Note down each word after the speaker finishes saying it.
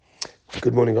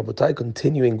Good morning, Rabotai.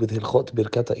 Continuing with Hilchot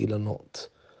Bircat Hailanot.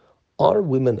 Are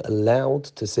women allowed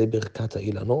to say Bircat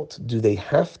Hailanot? Do they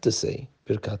have to say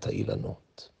Bircat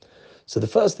Hailanot? So the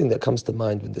first thing that comes to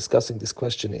mind when discussing this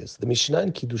question is the Mishnah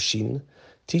in Kiddushin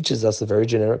teaches us a very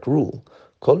generic rule.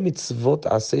 Kol mitzvot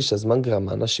aseh shazman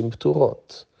grama nashim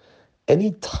pturot.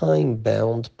 Any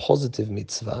time-bound positive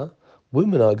mitzvah,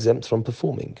 women are exempt from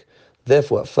performing.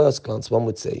 Therefore, at first glance, one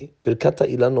would say Bircat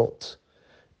Hailanot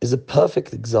is a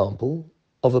perfect example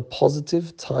of a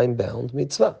positive time-bound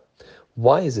mitzvah.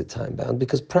 Why is it time-bound?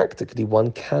 Because practically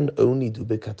one can only do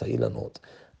Bircat Hailanot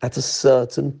at a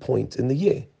certain point in the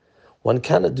year. One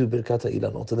cannot do Bircat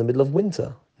Hailanot in the middle of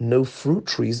winter. No fruit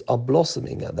trees are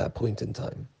blossoming at that point in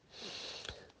time.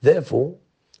 Therefore,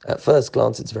 at first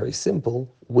glance, it's very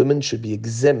simple. Women should be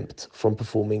exempt from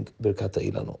performing Bircat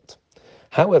Hailanot.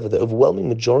 However, the overwhelming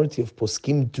majority of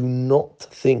poskim do not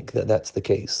think that that's the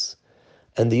case.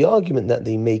 And the argument that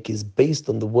they make is based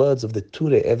on the words of the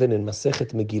Turei Even in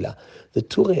Masechet Megillah. The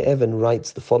Turei Even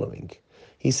writes the following.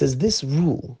 He says, this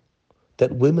rule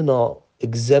that women are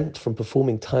exempt from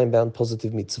performing time-bound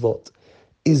positive mitzvot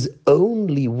is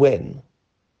only when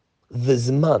the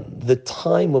zman, the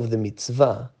time of the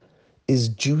mitzvah, is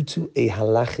due to a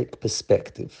halachic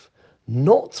perspective,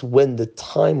 not when the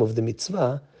time of the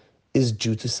mitzvah is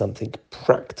due to something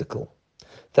practical.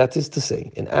 That is to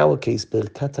say, in our case,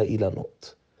 Bircat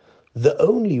Hailanot, the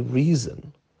only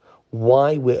reason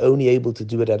why we're only able to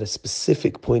do it at a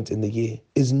specific point in the year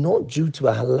is not due to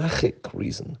a halachic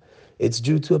reason. It's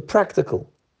due to a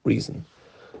practical reason.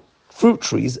 Fruit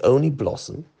trees only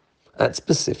blossom at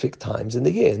specific times in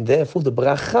the year, and therefore the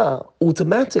bracha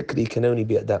automatically can only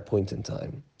be at that point in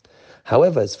time.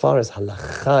 However, as far as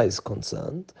halacha is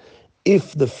concerned,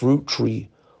 if the fruit tree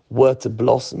were to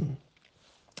blossom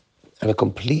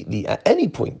at any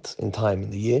point in time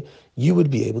in the year, you would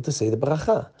be able to say the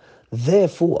bracha.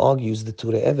 Therefore, argues the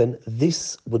Turei Even,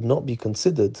 this would not be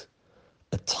considered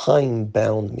a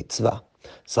time-bound mitzvah.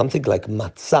 Something like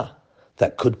matzah,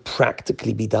 that could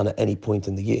practically be done at any point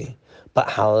in the year. But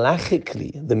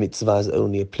halachically, the mitzvah is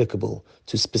only applicable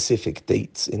to specific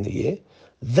dates in the year.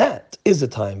 That is a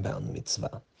time-bound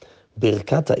mitzvah.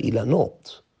 Bircat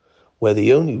Hailanot, where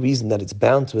the only reason that it's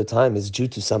bound to a time is due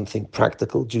to something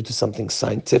practical, due to something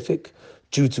scientific,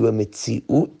 due to a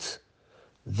mitziut,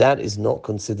 that is not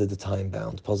considered a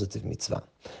time-bound positive mitzvah.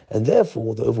 And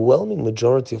therefore, the overwhelming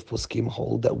majority of poskim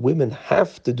hold that women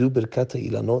have to do Bircat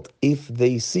Hailanot if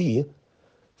they see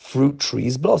fruit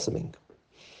trees blossoming.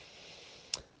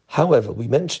 However, we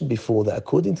mentioned before that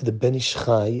according to the Ben Ish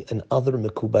Chai and other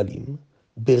Mekubalim,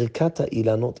 Bircat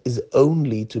Hailanot is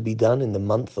only to be done in the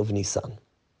month of Nisan.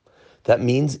 That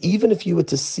means even if you were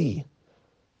to see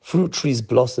fruit trees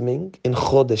blossoming in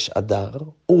Chodesh Adar,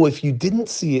 or if you didn't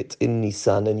see it in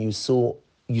Nisan and you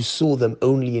saw them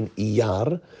only in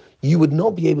Iyar, you would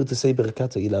not be able to say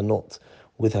Bircat Hailanot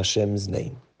with Hashem's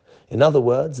name. In other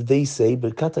words, they say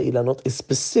Bircat Hailanot is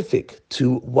specific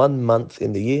to 1 month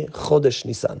in the year, Chodesh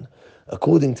Nisan.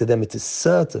 According to them, it is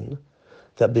certain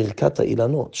that Bircat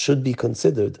Hailanot should be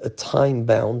considered a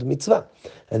time-bound mitzvah,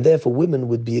 and therefore women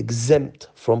would be exempt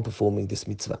from performing this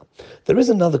mitzvah. There is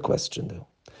another question though.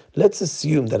 Let's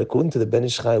assume that according to the Ben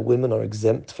Ish Chai, women are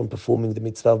exempt from performing the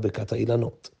mitzvah of Bircat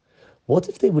Hailanot. What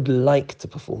if they would like to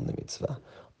perform the mitzvah?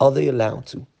 Are they allowed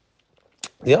to?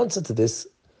 The answer to this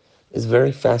is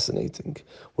very fascinating.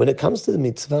 When it comes to the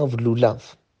mitzvah of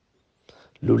lulav,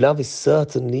 lulav is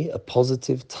certainly a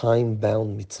positive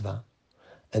time-bound mitzvah,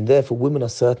 and therefore women are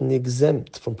certainly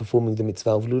exempt from performing the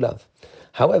mitzvah of lulav.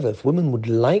 However, if women would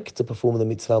like to perform the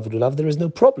mitzvah of lulav, there is no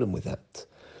problem with that.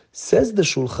 Says the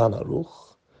Shulchan Aruch,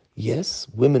 yes,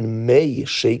 women may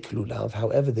shake lulav,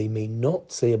 however, they may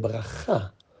not say a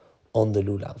bracha on the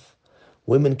lulav.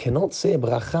 Women cannot say a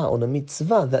bracha on a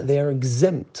mitzvah that they are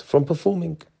exempt from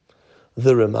performing.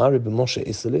 The Rama, Rebbe Moshe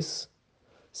Isserles,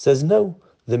 says no.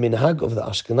 The minhag of the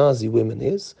Ashkenazi women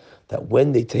is that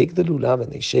when they take the lulav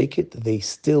and they shake it, they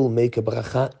still make a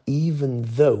bracha, even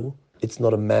though it's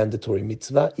not a mandatory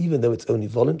mitzvah, even though it's only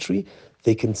voluntary,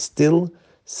 they can still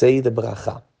say the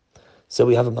bracha. So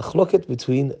we have a machloket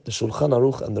between the Shulchan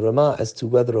Aruch and the Rama as to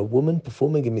whether a woman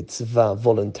performing a mitzvah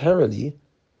voluntarily,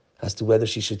 as to whether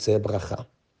she should say a bracha.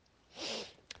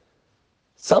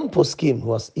 Some poskim,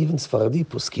 who are even Sfaradi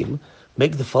poskim,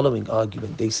 make the following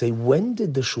argument. They say, when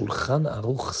did the Shulchan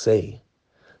Aruch say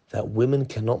that women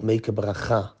cannot make a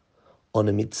bracha on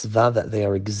a mitzvah that they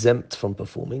are exempt from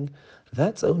performing?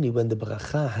 That's only when the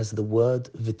bracha has the word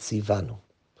v'tzivanu.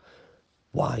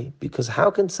 Why? Because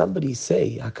how can somebody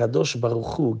say, HaKadosh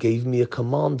Baruch Hu gave me a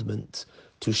commandment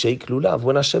to shake lulav,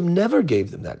 when Hashem never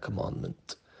gave them that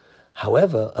commandment?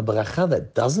 However, a bracha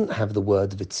that doesn't have the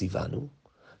word v'tzivanu,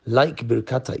 like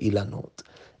Bircat Hailanot,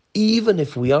 even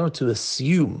if we are to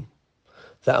assume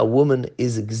that a woman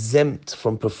is exempt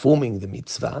from performing the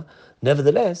mitzvah,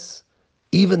 nevertheless,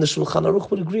 even the Shulchan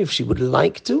Aruch would agree if she would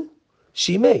like to,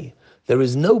 she may. There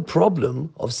is no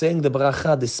problem of saying the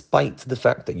bracha despite the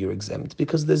fact that you're exempt,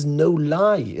 because there's no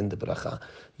lie in the bracha.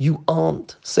 You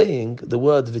aren't saying the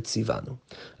word v'tzivanu.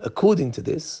 According to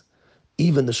this,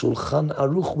 even the Shulchan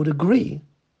Aruch would agree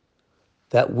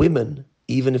that women,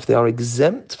 even if they are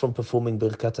exempt from performing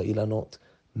Birkat Hailanot,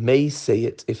 may say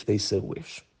it if they so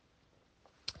wish.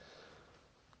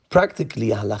 Practically,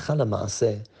 halacha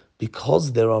l'maaseh,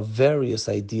 because there are various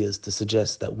ideas to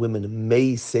suggest that women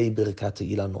may say Birkat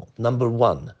Hailanot. Number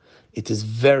one, it is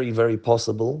very, very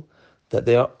possible that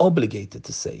they are obligated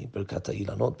to say Birkat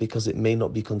Hailanot because it may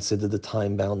not be considered a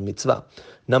time-bound mitzvah.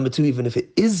 Number two, even if it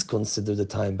is considered a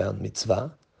time-bound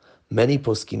mitzvah, many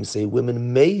poskim say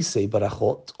women may say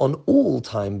barachot on all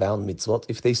time-bound mitzvot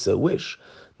if they so wish.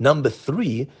 Number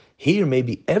three, here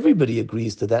maybe everybody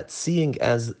agrees to that, seeing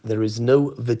as there is no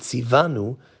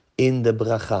v'tzivanu in the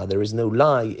bracha, there is no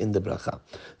lie in the bracha.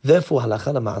 Therefore,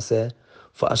 halacha l'maaseh,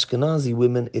 for Ashkenazi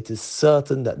women, it is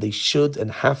certain that they should and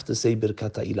have to say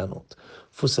Birkat Hailanot.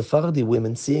 For Sephardi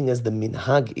women, seeing as the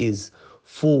minhag is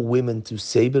for women to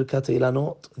say Birkat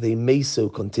Hailanot, they may so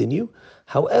continue.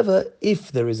 However,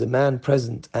 if there is a man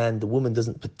present and the woman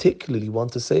doesn't particularly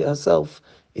want to say it herself,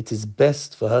 it is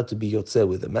best for her to be yotzeh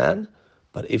with a man.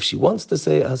 But if she wants to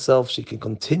say it herself, she can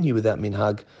continue with that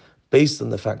minhag based on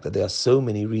the fact that there are so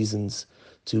many reasons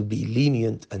to be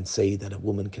lenient and say that a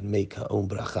woman can make her own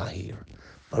bracha here.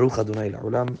 Baruch Adonai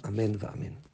La'olam, Amen va'amen.